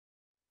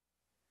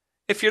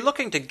If you're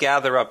looking to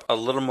gather up a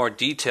little more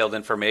detailed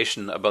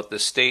information about the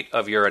state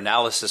of your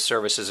analysis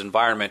services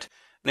environment,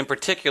 and in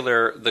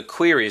particular the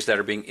queries that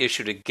are being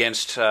issued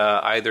against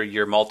either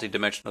your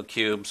multidimensional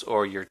cubes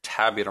or your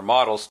tabular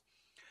models,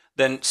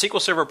 then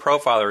SQL Server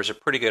Profiler is a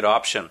pretty good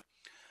option.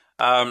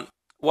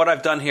 What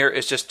I've done here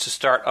is just to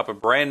start up a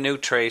brand new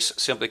trace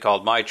simply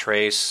called my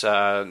trace.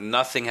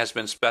 Nothing has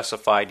been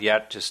specified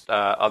yet, just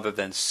other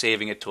than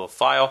saving it to a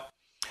file.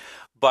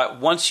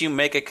 But once you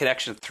make a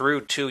connection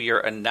through to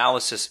your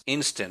analysis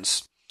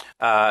instance,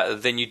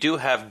 then you do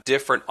have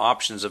different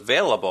options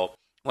available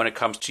when it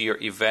comes to your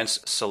events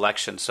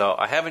selection. So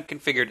I haven't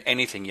configured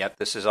anything yet.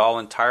 This is all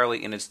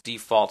entirely in its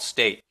default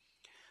state.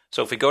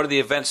 So if we go to the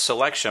events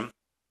selection,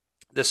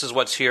 this is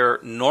what's here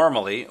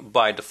normally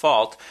by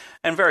default,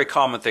 and very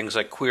common things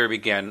like query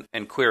begin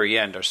and query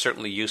end are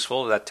certainly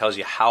useful. That tells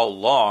you how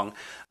long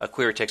a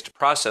query takes to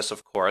process,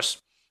 of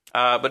course.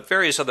 But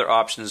various other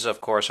options,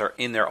 of course, are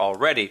in there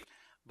already.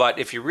 But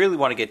if you really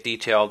want to get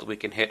detailed, we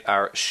can hit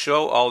our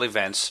Show All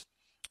Events.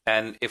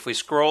 And if we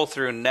scroll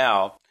through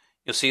now,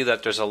 you'll see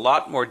that there's a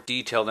lot more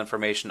detailed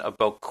information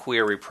about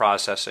query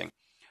processing.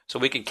 So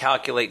we can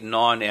calculate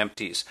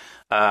non-empties,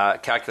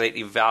 calculate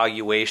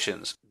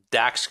evaluations,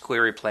 DAX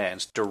query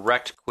plans,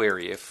 direct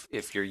query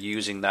if you're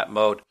using that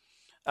mode.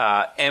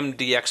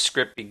 MDX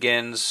script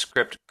begins,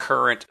 script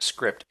current,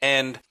 script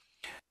end,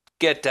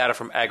 get data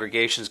from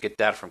aggregations, get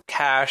data from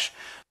cache,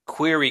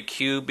 query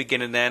queue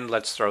begin and end.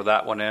 Let's throw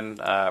that one in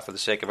for the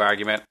sake of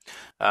argument.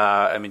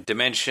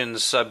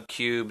 Dimensions,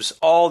 subcubes,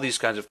 all these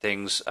kinds of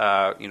things.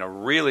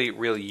 Really,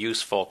 really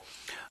useful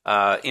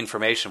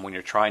information when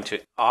you're trying to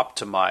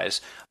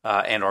optimize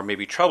and or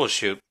maybe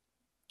troubleshoot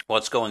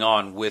what's going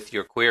on with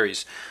your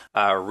queries.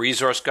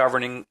 Resource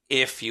governing,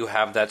 if you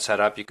have that set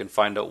up, you can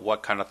find out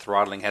what kind of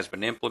throttling has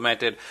been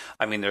implemented.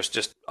 There's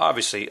just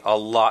obviously a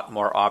lot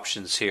more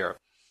options here.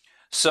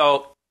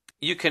 So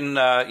you can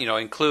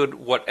include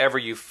whatever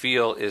you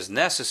feel is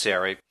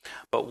necessary,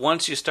 but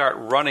once you start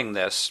running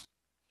this,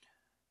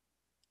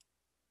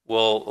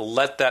 we'll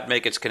let that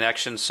make its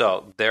connection.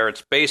 So there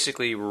it's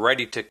basically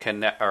ready to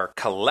connect or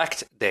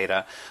collect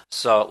data.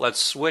 So let's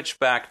switch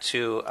back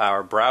to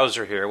our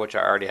browser here, which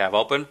I already have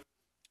open,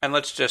 and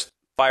let's just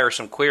fire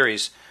some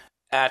queries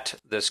at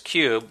this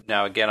cube.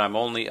 Now again, I'm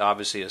only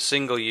obviously a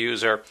single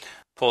user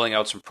pulling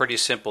out some pretty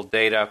simple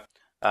data.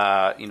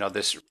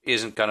 This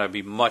isn't going to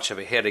be much of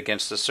a hit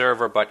against the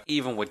server, but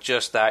even with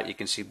just that, you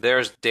can see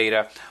there's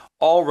data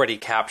already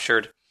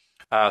captured.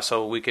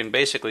 So we can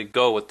basically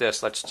go with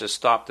this. Let's just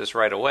stop this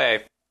right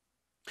away.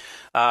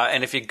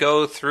 And if you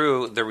go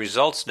through the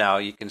results now,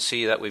 you can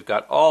see that we've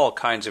got all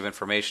kinds of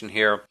information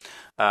here.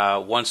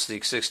 Once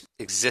the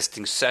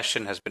existing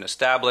session has been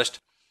established,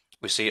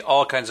 we see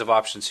all kinds of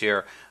options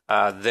here.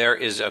 There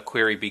is a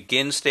query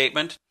begin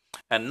statement.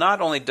 And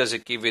not only does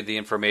it give you the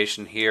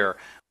information here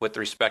with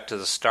respect to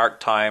the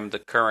start time, the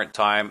current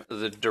time,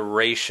 the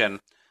duration,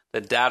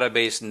 the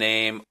database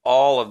name,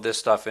 all of this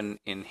stuff in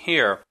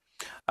here,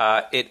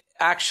 it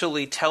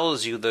actually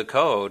tells you the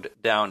code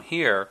down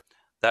here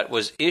that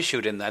was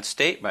issued in that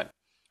statement.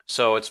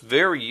 So it's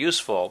very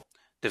useful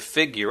to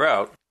figure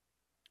out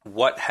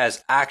what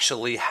has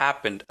actually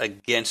happened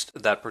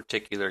against that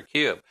particular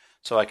cube.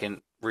 So I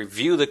can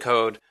review the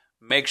code,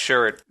 make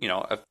sure it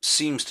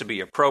seems to be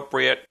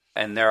appropriate,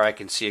 and there I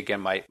can see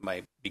again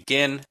my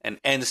begin and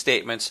end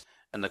statements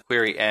and the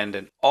query end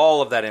and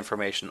all of that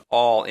information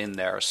all in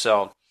there.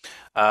 So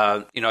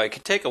it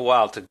can take a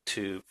while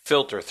to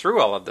filter through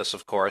all of this,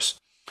 of course,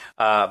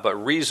 but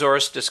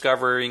resource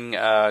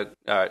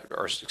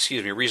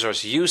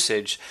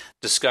usage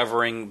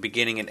discovering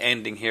beginning and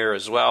ending here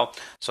as well.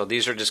 So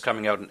these are just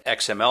coming out in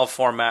XML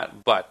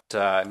format, but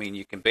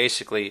you can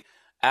basically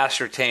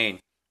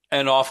ascertain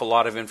an awful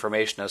lot of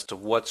information as to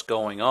what's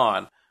going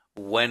on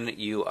when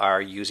you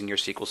are using your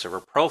SQL Server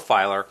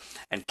Profiler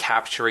and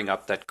capturing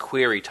up that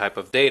query type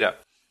of data.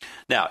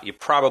 Now, you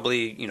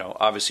probably,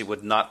 obviously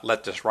would not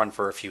let this run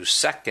for a few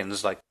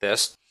seconds like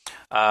this,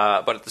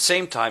 but at the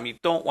same time, you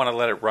don't want to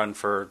let it run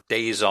for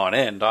days on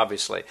end,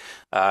 obviously.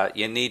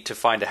 You need to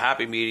find a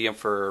happy medium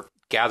for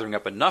gathering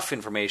up enough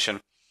information,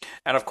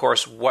 and of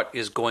course, what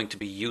is going to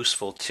be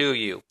useful to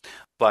you.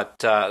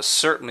 But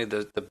certainly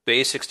the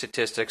basic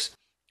statistics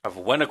of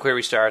when a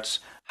query starts,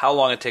 how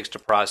long it takes to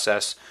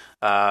process,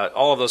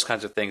 all of those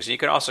kinds of things. And you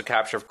can also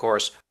capture, of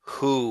course,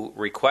 who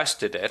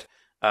requested it.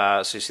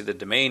 So you see the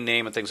domain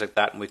name and things like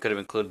that, and we could have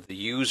included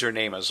the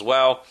username as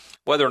well,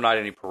 whether or not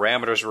any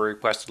parameters were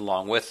requested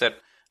along with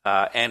it.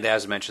 And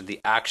as mentioned,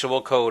 the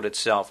actual code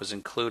itself is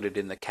included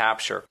in the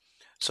capture.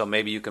 So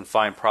maybe you can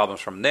find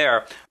problems from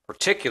there,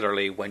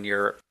 particularly when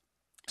you're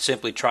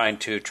simply trying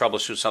to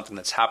troubleshoot something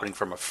that's happening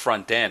from a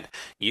front end.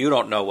 You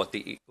don't know what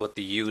the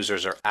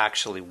users are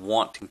actually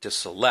wanting to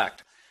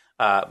select,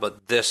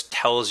 but this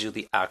tells you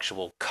the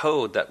actual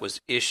code that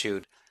was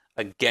issued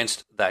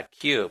against that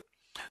cube.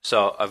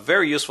 So a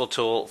very useful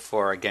tool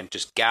for, again,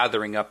 just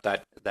gathering up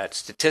that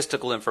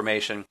statistical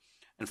information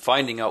and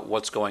finding out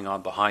what's going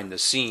on behind the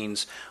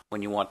scenes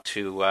when you want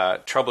to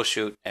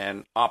troubleshoot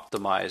and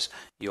optimize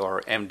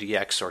your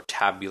MDX or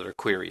tabular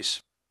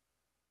queries.